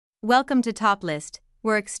Welcome to Top List,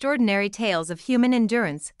 where extraordinary tales of human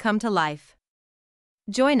endurance come to life.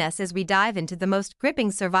 Join us as we dive into the most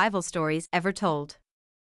gripping survival stories ever told.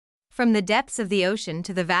 From the depths of the ocean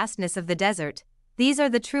to the vastness of the desert, these are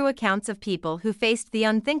the true accounts of people who faced the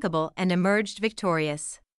unthinkable and emerged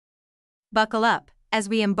victorious. Buckle up as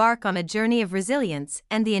we embark on a journey of resilience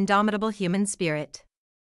and the indomitable human spirit.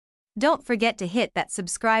 Don't forget to hit that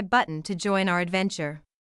subscribe button to join our adventure.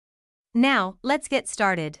 Now, let's get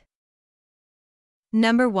started.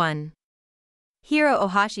 Number 1. Hiro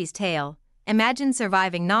Ohashi's tale. Imagine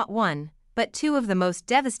surviving not one, but two of the most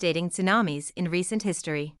devastating tsunamis in recent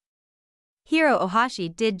history. Hiro Ohashi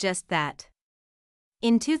did just that.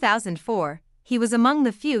 In 2004, he was among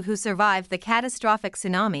the few who survived the catastrophic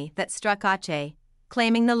tsunami that struck Aceh,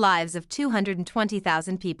 claiming the lives of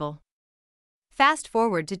 220,000 people. Fast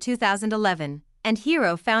forward to 2011, and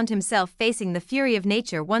Hiro found himself facing the fury of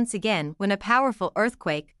nature once again when a powerful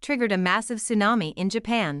earthquake triggered a massive tsunami in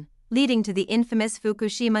Japan, leading to the infamous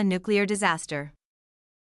Fukushima nuclear disaster.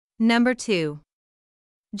 Number 2.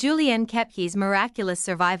 Julianne Kepke's miraculous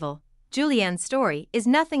survival. Julianne's story is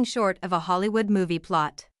nothing short of a Hollywood movie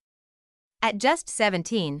plot. At just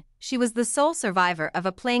 17, she was the sole survivor of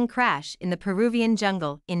a plane crash in the Peruvian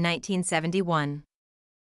jungle in 1971.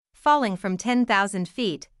 Falling from 10,000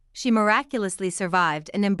 feet, she miraculously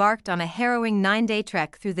survived and embarked on a harrowing 9-day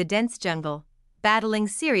trek through the dense jungle, battling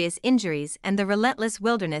serious injuries and the relentless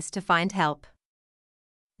wilderness to find help.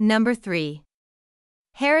 Number 3.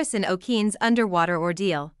 Harrison O'Keefe's underwater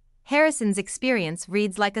ordeal. Harrison's experience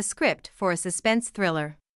reads like a script for a suspense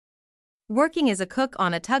thriller. Working as a cook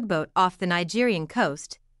on a tugboat off the Nigerian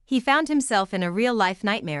coast, he found himself in a real-life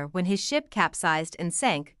nightmare when his ship capsized and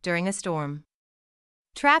sank during a storm.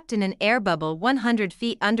 Trapped in an air bubble 100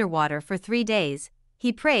 feet underwater for 3 days,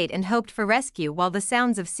 he prayed and hoped for rescue while the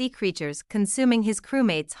sounds of sea creatures consuming his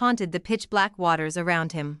crewmates haunted the pitch-black waters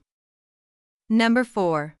around him. Number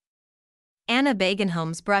 4. Anna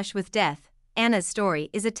Bagenholm's brush with death. Anna's story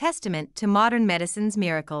is a testament to modern medicine's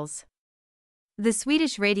miracles. The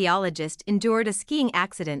Swedish radiologist endured a skiing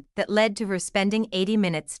accident that led to her spending 80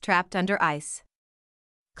 minutes trapped under ice.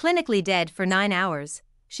 Clinically dead for 9 hours,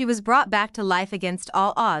 she was brought back to life against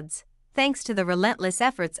all odds, thanks to the relentless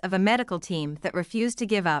efforts of a medical team that refused to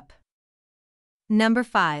give up. Number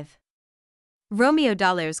 5. Romeo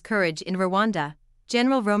Dahler's courage in Rwanda.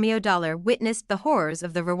 General Romeo Dallaire witnessed the horrors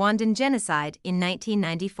of the Rwandan genocide in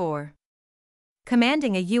 1994.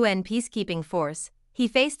 Commanding a UN peacekeeping force, he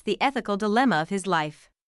faced the ethical dilemma of his life.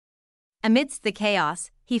 Amidst the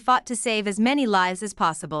chaos, he fought to save as many lives as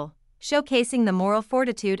possible, showcasing the moral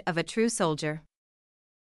fortitude of a true soldier.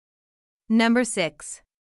 Number 6.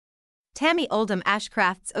 Tammy Oldham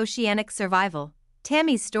Ashcraft's oceanic survival.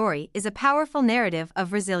 Tammy's story is a powerful narrative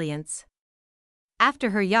of resilience.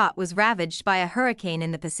 After her yacht was ravaged by a hurricane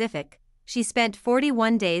in the Pacific, she spent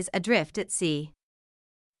 41 days adrift at sea.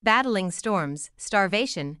 Battling storms,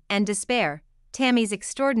 starvation, and despair, Tammy's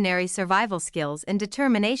extraordinary survival skills and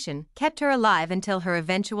determination kept her alive until her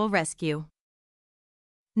eventual rescue.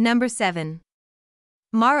 Number 7.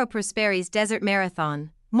 Mauro Prosperi's Desert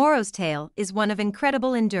Marathon. Mauro's tale is one of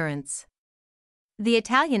incredible endurance. The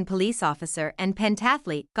Italian police officer and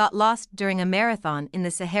pentathlete got lost during a marathon in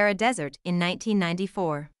the Sahara Desert in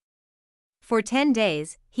 1994. For 10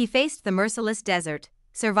 days, he faced the merciless desert,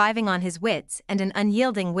 surviving on his wits and an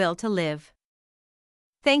unyielding will to live.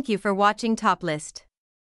 Thank you for watching Top List.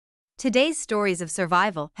 Today's stories of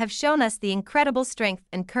survival have shown us the incredible strength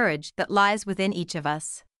and courage that lies within each of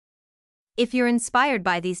us. If you're inspired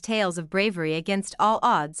by these tales of bravery against all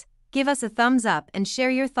odds, give us a thumbs up and share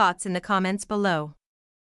your thoughts in the comments below.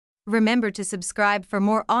 Remember to subscribe for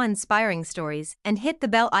more awe-inspiring stories and hit the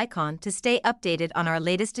bell icon to stay updated on our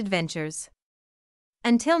latest adventures.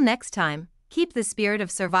 Until next time, keep the spirit of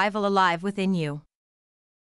survival alive within you.